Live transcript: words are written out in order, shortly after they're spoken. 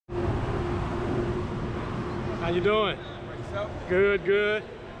How you doing? Good, good.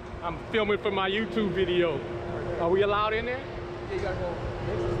 I'm filming for my YouTube video. Are we allowed in there? Yeah, you gotta go.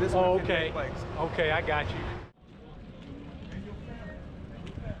 This oh, okay. Okay, I got you.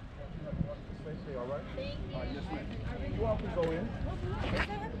 All right? Yes, ma'am. You all can go in.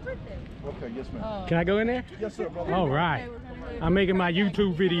 Okay, yes, ma'am. Can I go in there? Yes, sir, brother. All right. I'm making my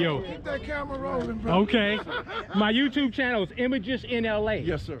YouTube video. Keep that camera rolling, bro. Okay. My YouTube channel is Images in LA.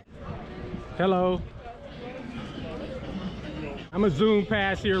 Yes, sir. Hello. I'm gonna zoom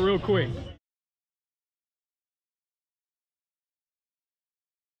past here real quick.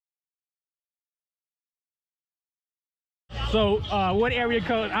 So, what area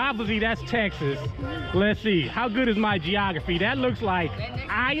code? Obviously, that's Texas. Let's see. How good is my geography? That looks like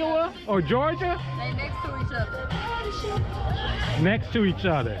Iowa or Georgia? They next to each other. Next to each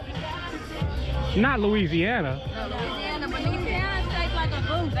other. Not Louisiana. No, Louisiana, but Louisiana stays like a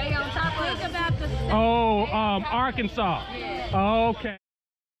boot. They on top of it. About the state. Oh, Arkansas. Yeah. Okay.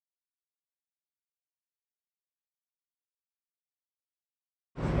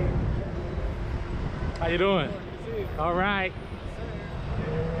 How you doing? All right.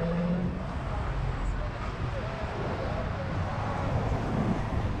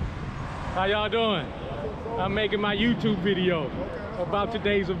 How y'all doing? I'm making my YouTube video about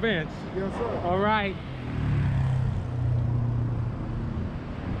today's events. Yes, sir. All right.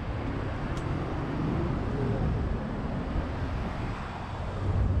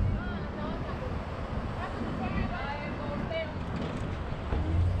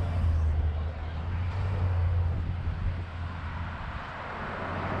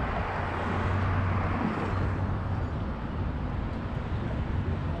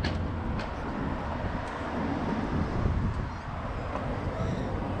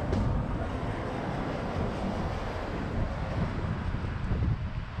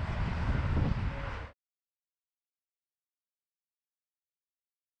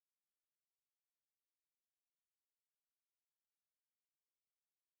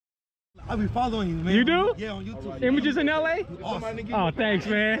 I'll be following you, man. You do? Yeah, on YouTube. Images in LA? Awesome. Oh, thanks,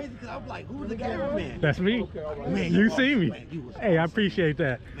 man. I'm like, who's the cameraman? That's me. Man, You awesome, see me. man. You was Hey, I awesome. appreciate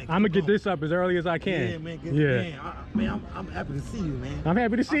that. Man, I'm gonna get keep this up as early as I can. Yeah, man. Good, Yeah. Man, I'm happy to see you, man. I'm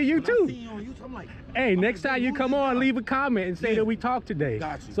happy to see you When I too. see you on YouTube, I'm like, Hey, next time you come on, leave a comment and say Yeah. that we talked today.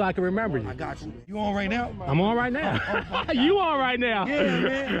 Got you. So I can remember you. I got you. You on right now? I'm on right now. You on right now. Yeah,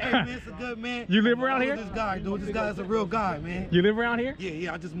 man. Hey, man, it's a good man. You live around here? This guy, dude. This guy is a real guy, man. You live around here?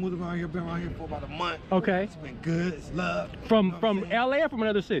 Yeah. I just moved around here. Been around here for about a month. Okay. It's been good. It's love. From You know what I'm saying? LA or from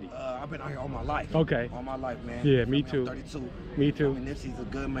another city? I've been out here all my life. Okay. All my life, man. Yeah, You me feel too. I'm 32. Me too. I mean, Nipsey's a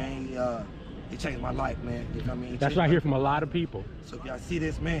good man. He changed my life, man. You know what I mean? He That's changed what I my hear from a lot of people. So if y'all see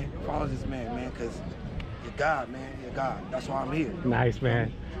this man, follow this man, because you're God, man. You're God. That's why I'm here. Nice,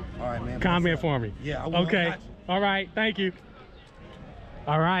 man. All right, man. Comment for me. Yeah, I will. Okay. I got you. All right. Thank you.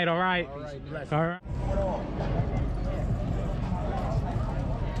 All right. All right. All right, bless All right.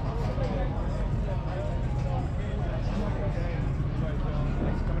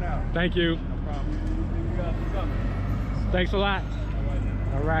 Coming out. Thank you. No problem. Thanks a lot.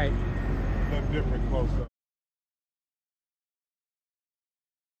 All right. Look different close up.